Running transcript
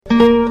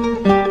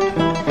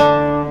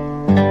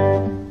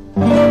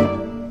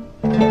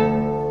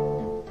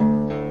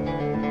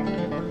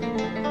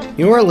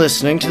You're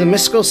listening to the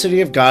Mystical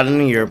City of God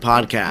in a Year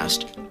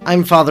podcast.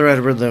 I'm Father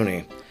Edward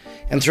Looney,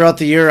 and throughout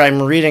the year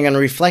I'm reading and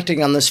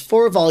reflecting on this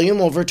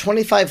 4-volume, over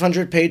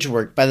 2,500-page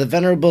work by the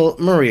Venerable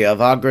Maria of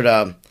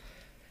Agreda.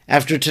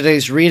 After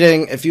today's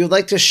reading, if you would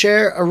like to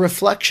share a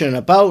reflection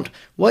about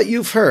what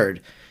you've heard,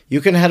 you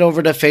can head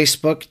over to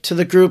Facebook to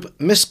the group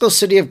Mystical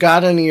City of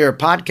God in a Year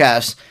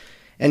podcast,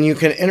 and you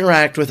can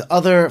interact with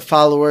other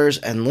followers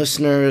and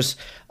listeners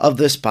of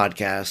this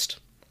podcast.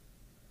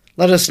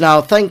 Let us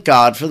now thank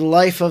God for the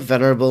life of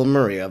Venerable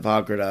Maria of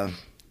Agreda.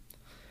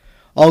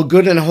 All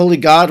good and holy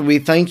God, we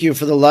thank you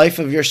for the life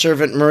of your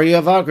servant Maria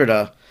of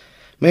Agreda.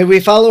 May we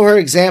follow her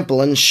example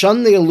and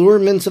shun the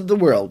allurements of the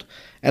world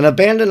and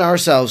abandon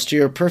ourselves to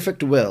your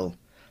perfect will.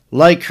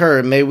 Like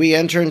her, may we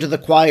enter into the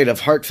quiet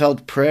of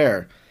heartfelt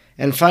prayer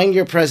and find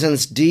your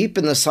presence deep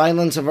in the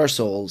silence of our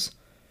souls.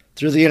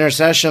 Through the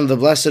intercession of the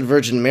Blessed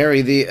Virgin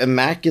Mary, the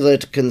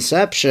Immaculate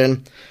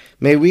Conception,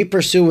 may we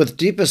pursue with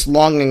deepest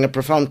longing a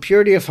profound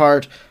purity of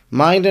heart,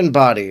 mind, and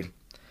body.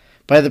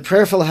 By the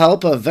prayerful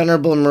help of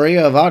Venerable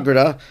Maria of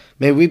Agreda,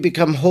 may we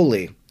become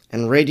holy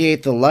and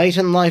radiate the light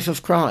and life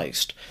of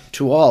Christ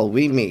to all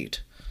we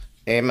meet.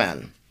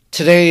 Amen.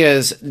 Today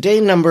is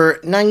day number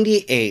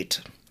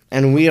 98,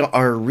 and we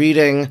are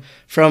reading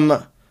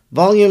from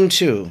Volume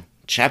 2,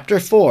 Chapter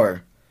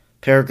 4,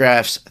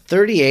 paragraphs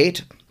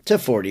 38 to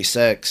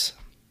 46.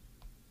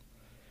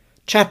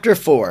 Chapter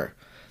 4.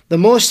 The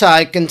Most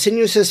High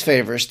continues his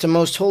favors to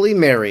Most Holy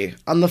Mary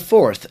on the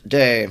 4th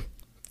day.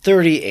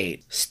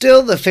 38.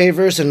 Still the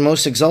favors and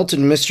most exalted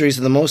mysteries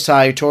of the Most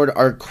High toward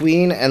our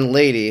Queen and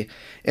Lady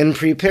in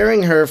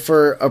preparing her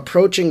for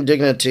approaching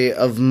dignity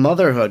of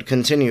motherhood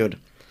continued.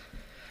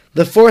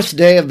 The 4th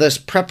day of this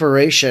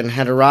preparation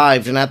had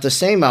arrived, and at the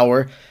same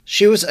hour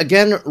she was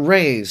again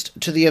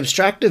raised to the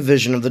abstractive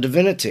vision of the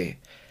divinity.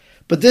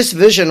 But this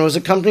vision was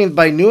accompanied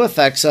by new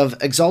effects of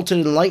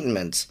exalted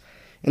enlightenments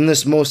in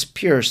this most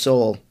pure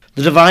soul.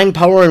 The divine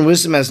power and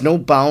wisdom has no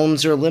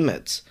bounds or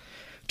limits.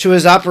 To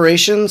his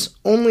operations,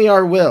 only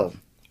our will,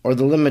 or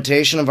the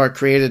limitation of our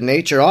created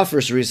nature,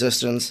 offers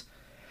resistance.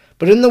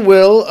 But in the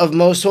will of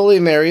Most Holy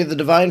Mary, the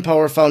divine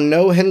power found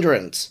no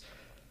hindrance,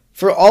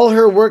 for all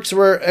her works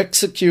were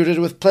executed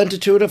with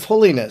plenitude of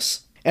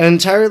holiness, and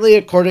entirely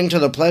according to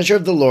the pleasure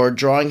of the Lord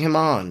drawing him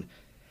on,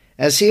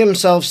 as he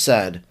himself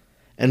said,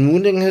 and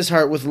wounding his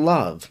heart with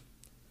love.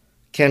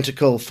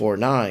 Canticle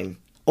 4:9.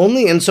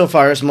 Only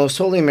insofar as Most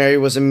Holy Mary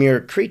was a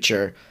mere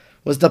creature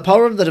was the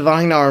power of the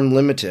divine arm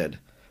limited,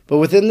 but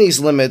within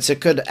these limits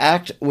it could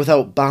act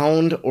without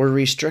bound or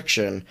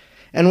restriction,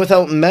 and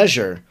without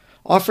measure,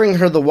 offering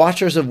her the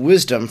waters of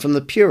wisdom from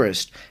the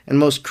purest and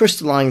most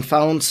crystalline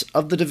founts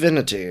of the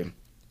divinity.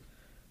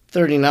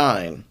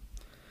 39.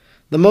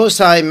 The Most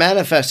High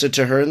manifested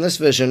to her in this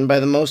vision by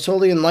the most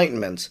holy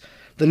enlightenments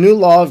the new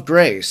law of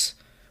grace,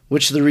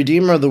 which the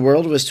Redeemer of the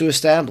world was to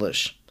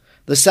establish,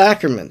 the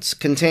sacraments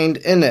contained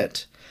in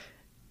it,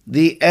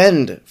 the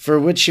end for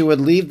which he would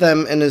leave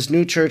them in his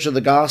new church of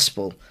the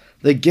gospel,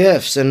 the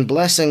gifts and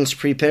blessings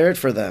prepared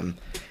for them,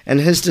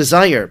 and his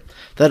desire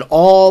that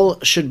all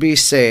should be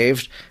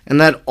saved,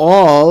 and that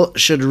all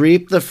should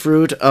reap the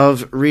fruit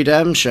of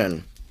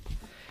redemption.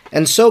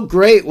 And so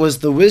great was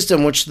the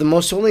wisdom which the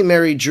Most Holy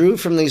Mary drew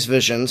from these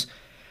visions,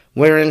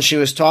 wherein she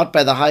was taught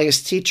by the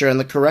highest teacher and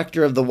the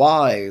corrector of the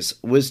wise,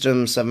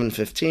 Wisdom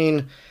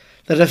 7:15,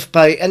 that if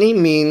by any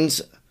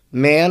means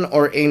man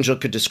or angel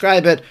could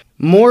describe it,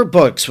 more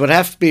books would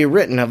have to be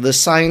written of the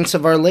science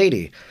of Our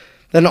Lady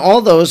than all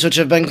those which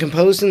have been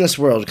composed in this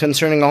world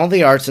concerning all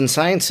the arts and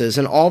sciences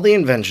and all the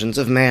inventions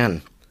of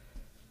man.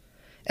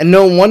 And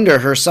no wonder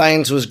her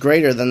science was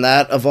greater than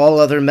that of all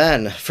other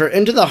men, for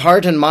into the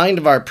heart and mind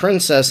of our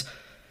princess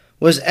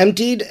was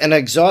emptied and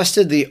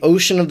exhausted the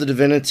ocean of the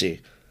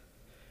divinity,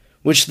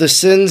 which the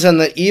sins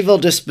and the evil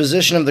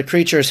disposition of the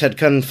creatures had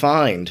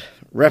confined,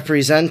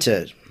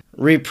 represented,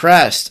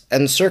 repressed,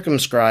 and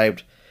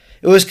circumscribed.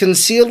 It was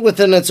concealed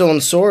within its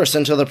own source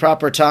until the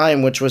proper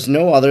time, which was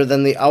no other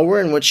than the hour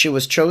in which she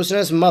was chosen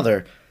as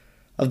mother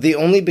of the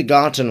only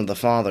begotten of the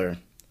Father.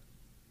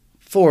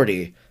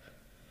 40.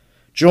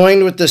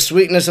 Joined with the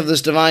sweetness of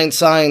this divine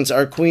science,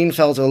 our Queen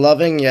felt a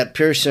loving yet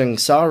piercing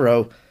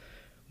sorrow,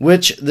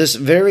 which this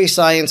very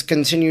science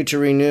continued to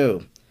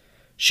renew.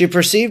 She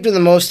perceived in the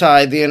Most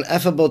High the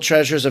ineffable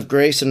treasures of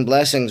grace and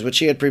blessings which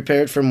he had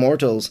prepared for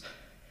mortals,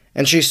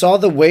 and she saw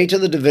the way to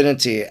the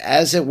divinity,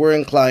 as it were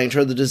inclined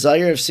her the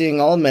desire of seeing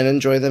all men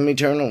enjoy them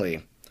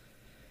eternally.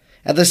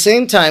 At the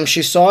same time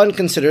she saw and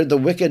considered the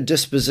wicked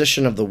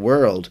disposition of the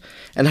world,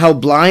 and how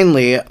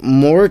blindly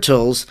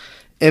mortals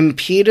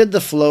impeded the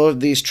flow of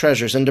these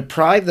treasures and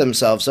deprived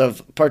themselves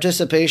of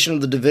participation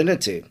of the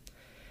divinity.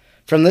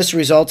 From this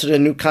resulted a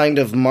new kind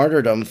of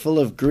martyrdom, full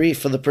of grief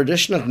for the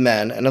perdition of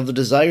men and of the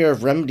desire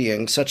of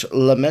remedying such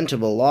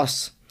lamentable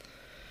loss.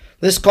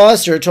 This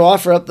caused her to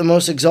offer up the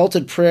most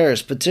exalted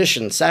prayers,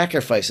 petitions,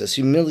 sacrifices,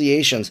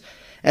 humiliations,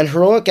 and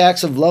heroic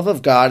acts of love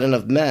of God and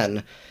of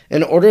men,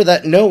 in order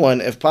that no one,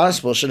 if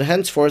possible, should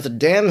henceforth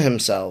damn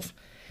himself,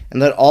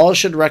 and that all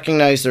should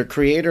recognize their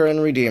Creator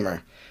and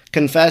Redeemer,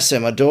 confess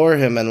him, adore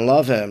him, and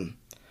love him.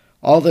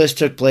 All this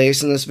took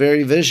place in this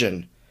very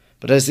vision.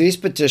 But as these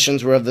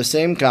petitions were of the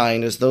same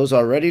kind as those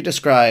already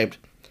described,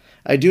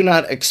 I do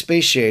not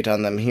expatiate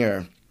on them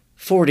here.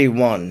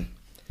 41.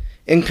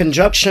 In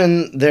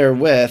conjunction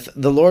therewith,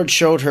 the Lord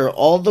showed her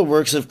all the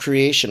works of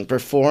creation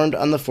performed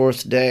on the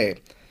fourth day.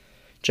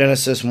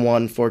 Genesis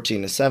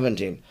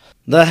 1:14-17.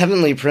 The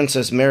heavenly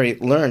Princess Mary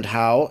learned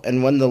how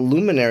and when the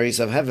luminaries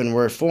of heaven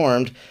were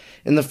formed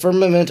in the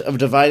firmament of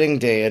dividing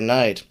day and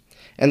night,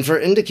 and for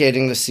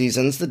indicating the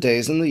seasons, the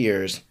days, and the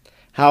years,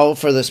 how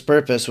for this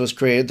purpose was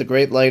created the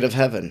great light of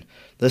heaven,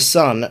 the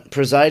sun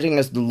presiding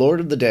as the Lord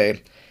of the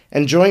day,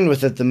 and joined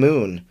with it the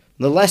moon,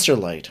 the lesser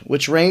light,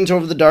 which reigns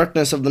over the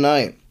darkness of the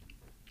night.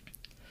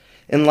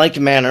 In like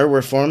manner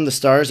were formed the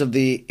stars of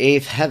the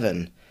eighth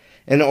heaven,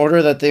 in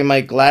order that they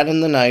might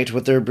gladden the night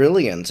with their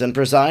brilliance, and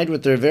preside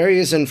with their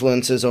various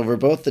influences over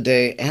both the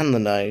day and the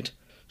night.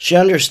 She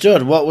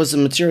understood what was the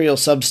material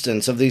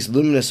substance of these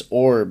luminous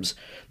orbs,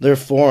 their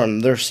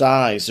form, their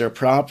size, their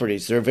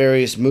properties, their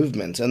various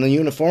movements, and the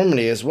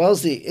uniformity as well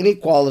as the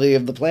inequality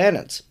of the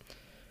planets.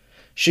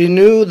 She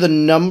knew the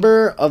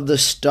number of the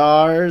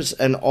stars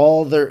and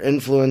all their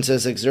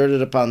influences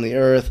exerted upon the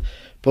earth,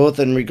 both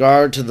in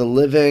regard to the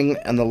living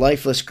and the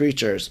lifeless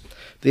creatures,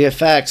 the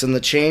effects and the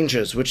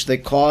changes which they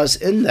cause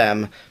in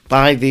them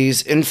by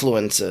these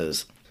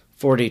influences.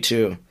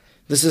 42.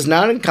 This is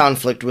not in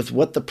conflict with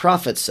what the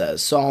prophet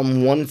says,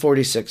 Psalm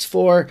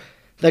 146:4,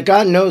 that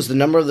God knows the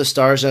number of the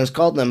stars and has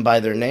called them by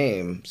their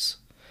names.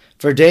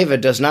 For David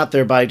does not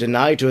thereby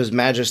deny to his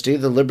majesty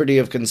the liberty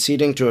of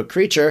conceding to a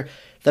creature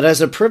that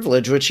as a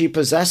privilege which he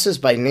possesses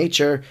by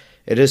nature,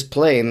 it is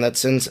plain that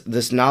since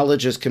this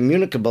knowledge is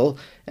communicable,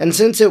 and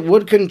since it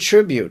would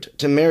contribute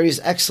to Mary's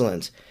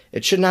excellence,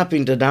 it should not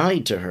be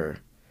denied to her.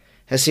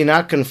 Has he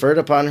not conferred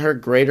upon her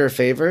greater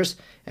favors,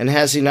 and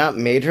has he not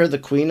made her the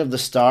queen of the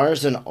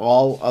stars and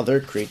all other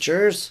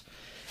creatures?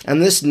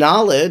 And this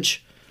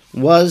knowledge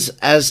was,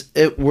 as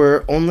it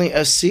were, only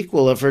a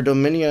sequel of her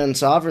dominion and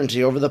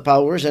sovereignty over the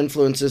powers,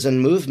 influences,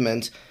 and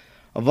movements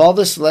of all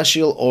the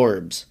celestial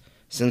orbs,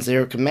 since they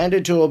are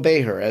commanded to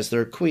obey her as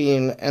their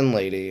queen and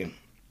lady.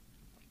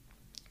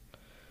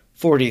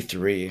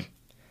 43.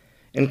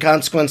 In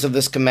consequence of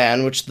this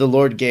command which the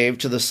Lord gave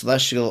to the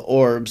celestial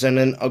orbs, and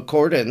in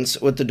accordance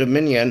with the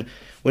dominion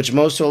which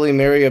Most Holy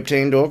Mary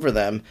obtained over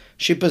them,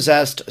 she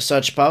possessed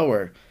such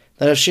power,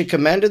 that if she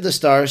commanded the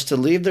stars to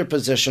leave their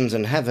positions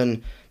in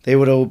heaven, they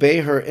would obey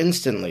her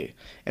instantly,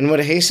 and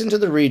would hasten to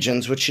the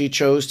regions which she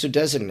chose to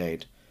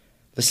designate.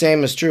 The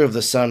same is true of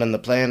the sun and the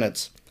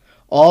planets.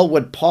 All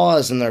would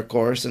pause in their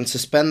course and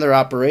suspend their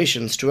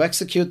operations to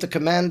execute the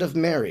command of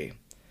Mary.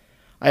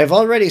 I have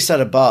already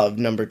said above,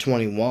 number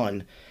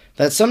 21,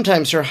 that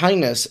sometimes Her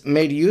Highness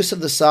made use of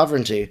the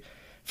sovereignty,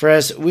 for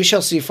as we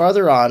shall see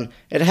farther on,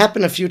 it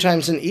happened a few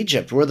times in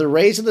Egypt, where the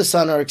rays of the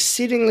sun are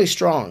exceedingly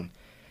strong,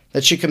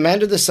 that she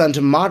commanded the sun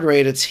to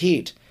moderate its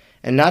heat,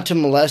 and not to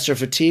molest or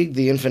fatigue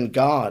the infant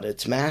God,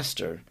 its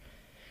master.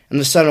 And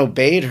the sun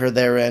obeyed her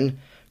therein,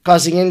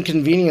 causing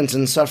inconvenience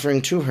and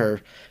suffering to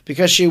her,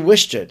 because she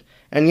wished it,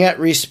 and yet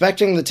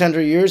respecting the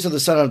tender years of the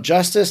Son of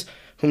Justice,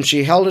 whom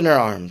she held in her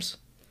arms.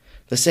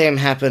 The same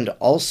happened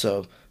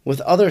also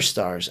with other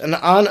stars, and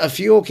on a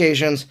few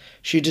occasions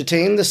she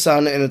detained the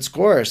sun in its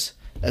course,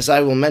 as I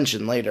will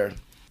mention later.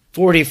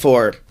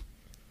 44.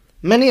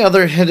 Many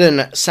other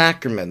hidden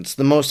sacraments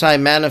the Most High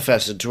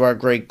manifested to our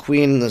great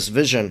Queen in this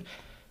vision,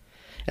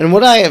 and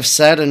what I have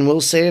said and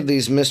will say of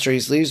these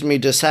mysteries leaves me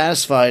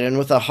dissatisfied and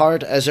with a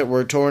heart as it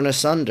were torn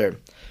asunder.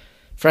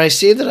 For I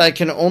see that I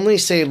can only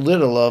say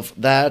little of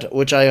that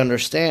which I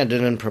understand,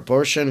 and in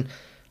proportion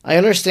I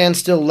understand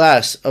still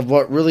less of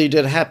what really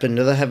did happen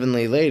to the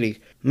Heavenly Lady.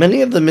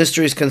 Many of the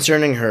mysteries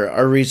concerning her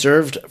are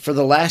reserved for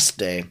the last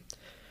day,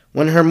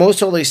 when her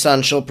Most Holy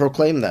Son shall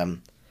proclaim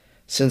them.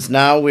 Since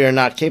now we are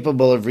not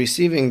capable of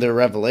receiving their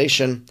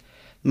revelation,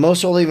 the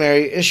Most Holy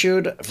Mary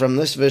issued from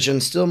this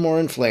vision still more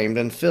inflamed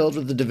and filled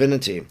with the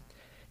divinity,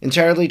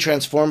 entirely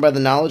transformed by the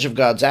knowledge of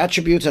God's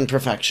attributes and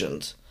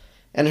perfections,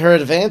 and her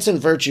advance in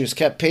virtues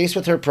kept pace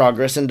with her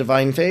progress in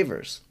divine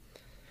favors.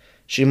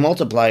 She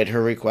multiplied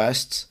her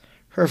requests,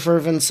 her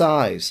fervent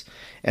sighs,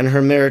 and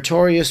her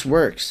meritorious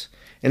works,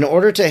 in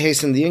order to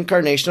hasten the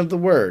incarnation of the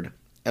Word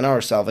and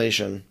our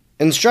salvation.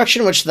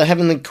 Instruction which the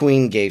Heavenly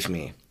Queen gave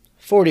me.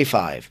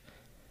 45.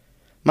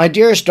 My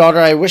dearest daughter,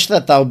 I wish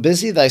that thou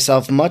busy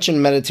thyself much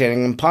in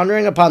meditating and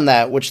pondering upon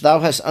that which thou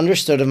hast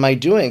understood of my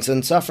doings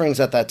and sufferings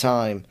at that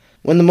time,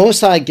 when the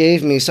Most High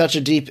gave me such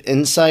a deep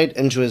insight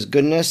into his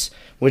goodness,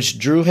 which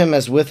drew him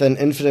as with an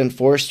infinite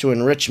force to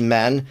enrich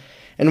men,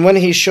 and when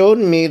he showed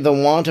me the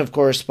want of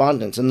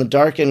correspondence and the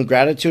dark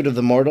ingratitude of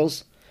the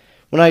mortals,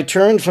 when I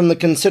turned from the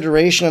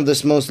consideration of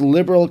this most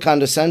liberal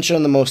condescension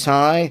of the Most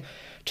High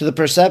to the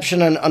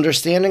perception and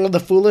understanding of the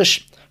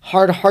foolish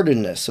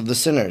hard-heartedness of the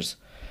sinners,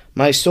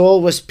 my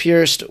soul was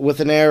pierced with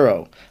an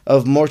arrow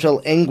of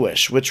mortal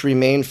anguish which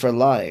remained for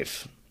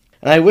life.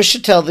 And I wish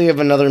to tell thee of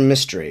another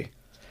mystery.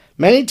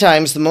 Many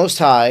times the Most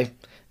High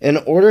in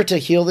order to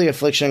heal the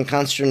affliction and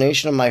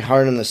consternation of my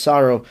heart and the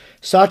sorrow,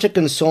 sought to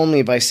console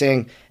me by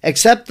saying,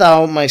 Accept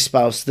thou, my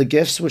spouse, the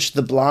gifts which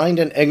the blind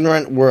and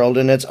ignorant world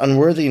in its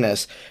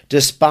unworthiness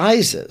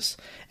despises,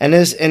 and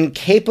is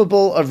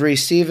incapable of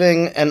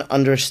receiving and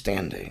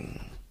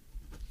understanding.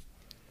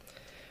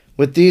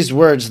 With these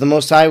words, the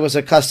Most High was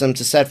accustomed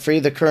to set free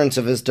the currents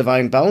of his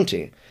divine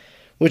bounty,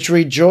 which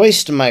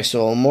rejoiced my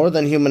soul more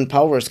than human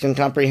powers can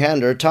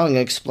comprehend or tongue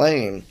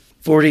explain.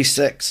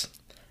 46.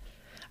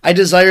 I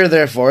desire,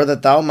 therefore,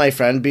 that thou, my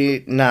friend,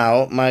 be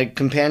now my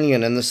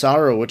companion in the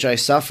sorrow which I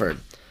suffered,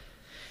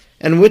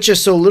 and which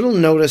is so little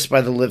noticed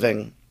by the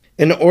living,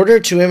 in order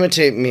to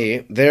imitate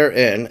me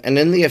therein, and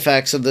in the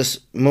effects of this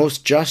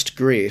most just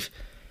grief.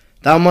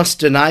 Thou must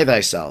deny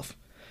thyself,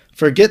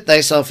 forget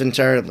thyself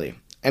entirely,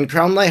 and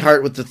crown thy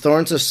heart with the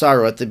thorns of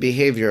sorrow at the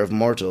behavior of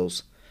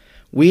mortals.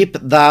 Weep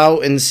thou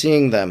in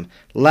seeing them,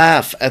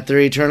 laugh at their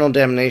eternal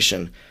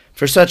damnation,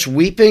 for such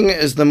weeping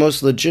is the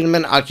most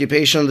legitimate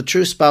occupation of the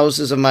true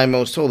spouses of my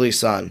most holy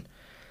Son.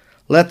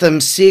 Let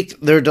them seek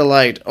their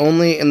delight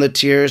only in the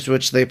tears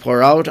which they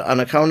pour out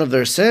on account of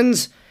their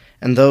sins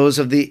and those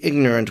of the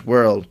ignorant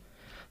world.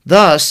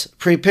 Thus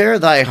prepare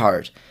thy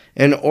heart,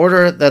 in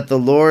order that the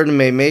Lord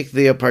may make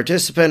thee a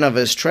participant of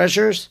his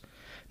treasures,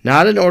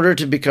 not in order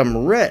to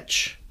become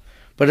rich,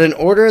 but in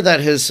order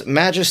that his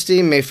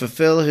majesty may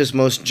fulfill his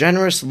most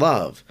generous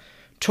love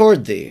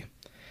toward thee,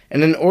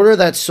 and in order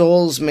that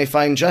souls may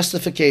find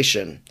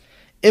justification.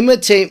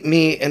 Imitate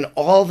me in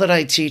all that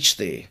I teach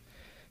thee,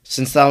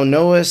 since thou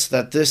knowest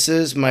that this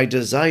is my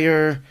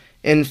desire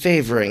in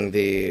favoring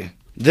thee.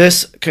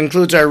 This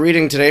concludes our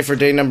reading today for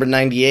day number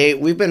 98.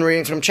 We've been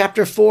reading from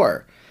chapter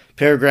 4,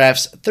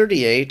 paragraphs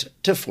 38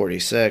 to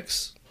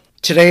 46.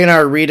 Today in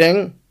our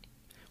reading,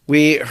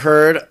 we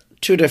heard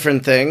two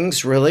different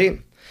things,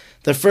 really.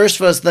 The first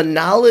was the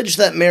knowledge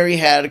that Mary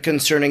had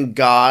concerning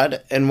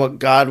God and what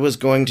God was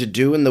going to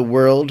do in the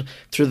world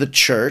through the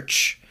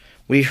church.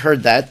 We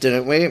heard that,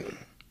 didn't we?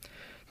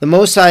 The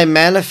Most High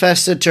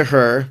manifested to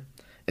her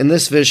in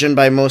this vision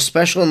by most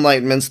special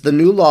enlightenments the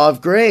new law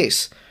of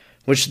grace,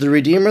 which the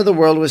Redeemer of the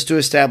world was to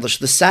establish,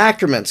 the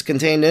sacraments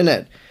contained in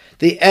it,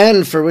 the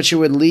end for which he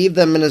would leave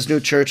them in his new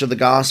church of the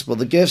gospel,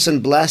 the gifts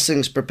and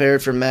blessings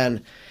prepared for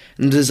men,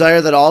 and the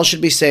desire that all should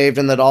be saved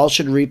and that all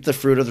should reap the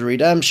fruit of the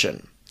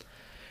redemption.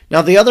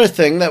 Now, the other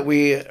thing that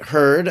we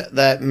heard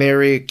that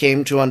Mary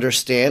came to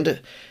understand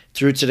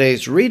through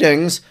today's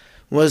readings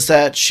was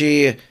that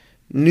she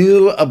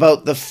knew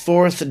about the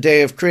fourth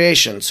day of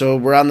creation. So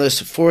we're on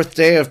this fourth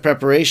day of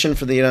preparation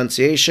for the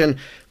Annunciation,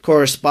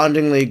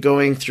 correspondingly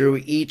going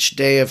through each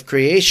day of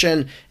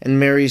creation and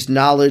Mary's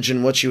knowledge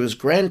and what she was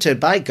granted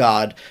by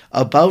God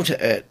about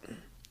it.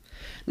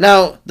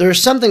 Now,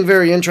 there's something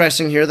very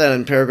interesting here that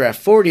in paragraph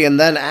 40, and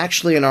then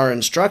actually in our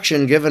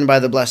instruction given by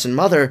the Blessed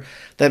Mother,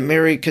 that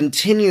Mary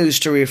continues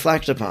to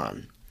reflect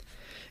upon.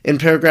 In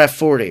paragraph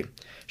 40,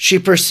 she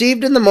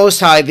perceived in the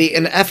Most High the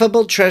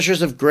ineffable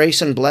treasures of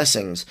grace and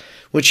blessings,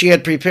 which he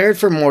had prepared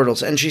for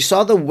mortals, and she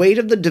saw the weight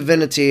of the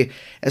divinity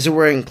as it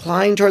were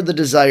inclined toward the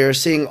desire,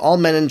 seeing all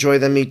men enjoy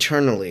them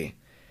eternally.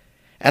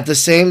 At the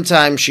same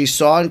time, she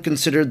saw and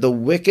considered the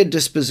wicked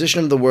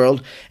disposition of the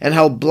world and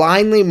how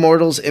blindly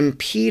mortals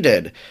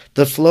impeded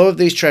the flow of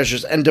these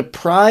treasures and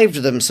deprived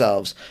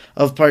themselves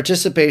of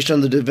participation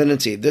in the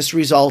divinity. This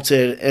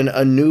resulted in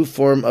a new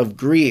form of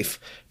grief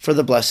for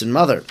the Blessed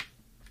Mother.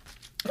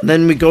 And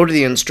then we go to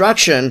the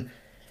instruction,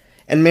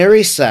 and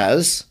Mary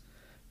says,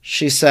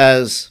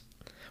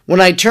 When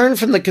I turn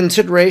from the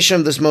consideration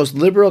of this most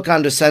liberal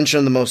condescension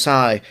of the Most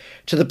High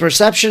to the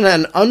perception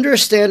and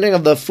understanding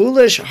of the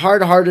foolish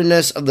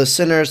hard-heartedness of the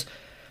sinners,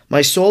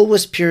 my soul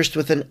was pierced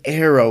with an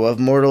arrow of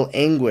mortal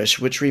anguish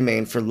which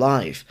remained for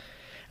life.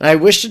 And I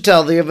wish to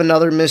tell thee of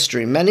another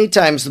mystery. Many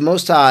times the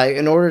Most High,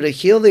 in order to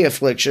heal the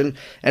affliction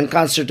and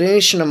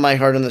consternation of my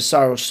heart and the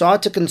sorrow,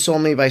 sought to console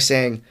me by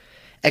saying,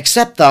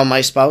 Accept thou,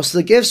 my spouse,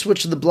 the gifts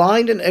which the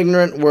blind and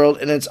ignorant world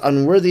in its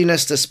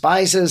unworthiness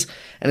despises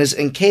and is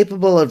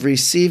incapable of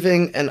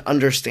receiving and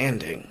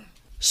understanding.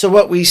 So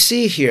what we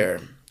see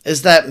here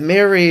is that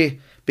Mary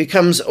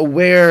becomes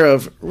aware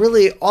of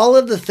really all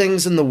of the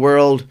things in the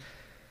world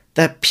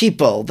that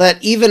people,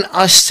 that even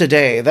us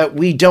today, that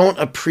we don't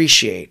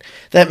appreciate,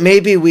 that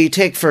maybe we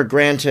take for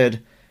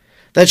granted,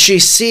 that she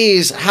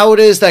sees how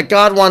it is that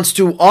God wants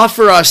to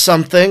offer us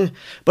something,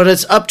 but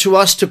it's up to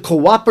us to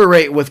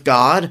cooperate with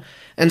God.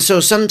 And so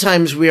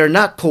sometimes we are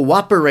not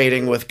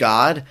cooperating with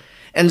God,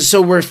 and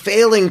so we're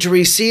failing to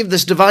receive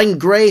this divine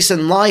grace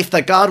and life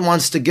that God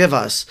wants to give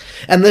us.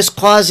 And this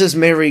causes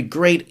Mary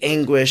great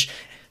anguish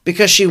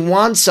because she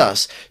wants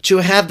us to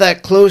have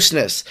that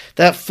closeness,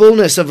 that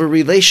fullness of a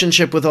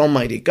relationship with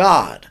Almighty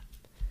God.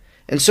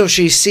 And so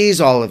she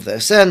sees all of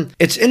this. And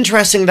it's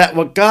interesting that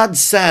what God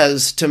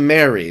says to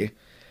Mary,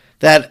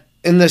 that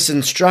in this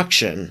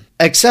instruction,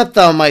 accept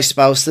thou, my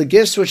spouse, the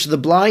gifts which the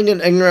blind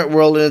and ignorant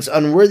world in its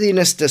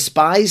unworthiness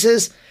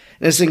despises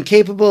and is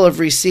incapable of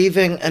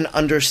receiving and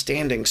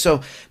understanding.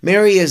 So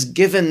Mary is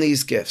given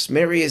these gifts.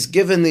 Mary is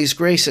given these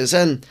graces.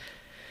 And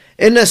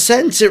In a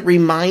sense, it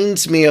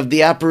reminds me of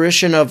the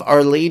apparition of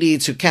Our Lady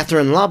to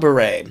Catherine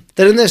Labouré.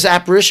 That in this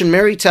apparition,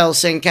 Mary tells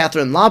St.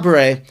 Catherine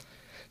Labouré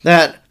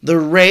that the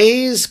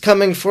rays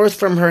coming forth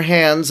from her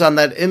hands on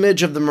that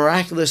image of the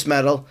miraculous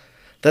medal,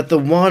 that the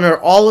one are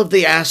all of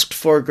the asked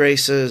for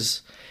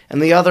graces,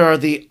 and the other are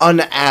the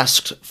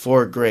unasked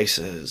for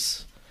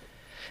graces.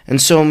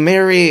 And so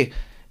Mary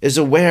is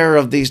aware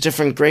of these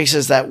different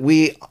graces that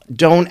we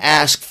don't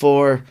ask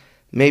for,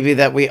 maybe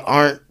that we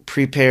aren't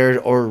prepared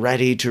or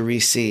ready to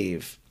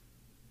receive.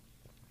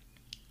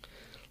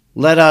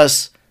 Let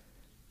us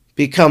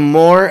become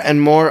more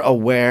and more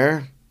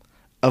aware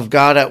of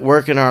God at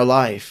work in our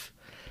life.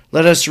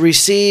 Let us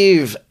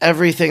receive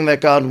everything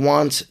that God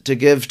wants to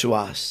give to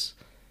us.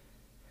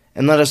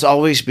 And let us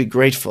always be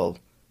grateful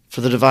for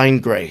the divine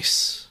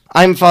grace.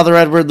 I'm Father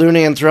Edward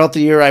Looney, and throughout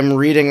the year I'm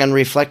reading and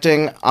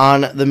reflecting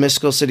on the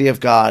mystical city of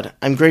God.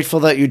 I'm grateful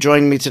that you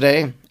joined me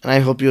today, and I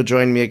hope you'll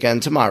join me again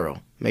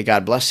tomorrow. May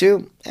God bless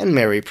you, and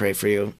Mary pray for you.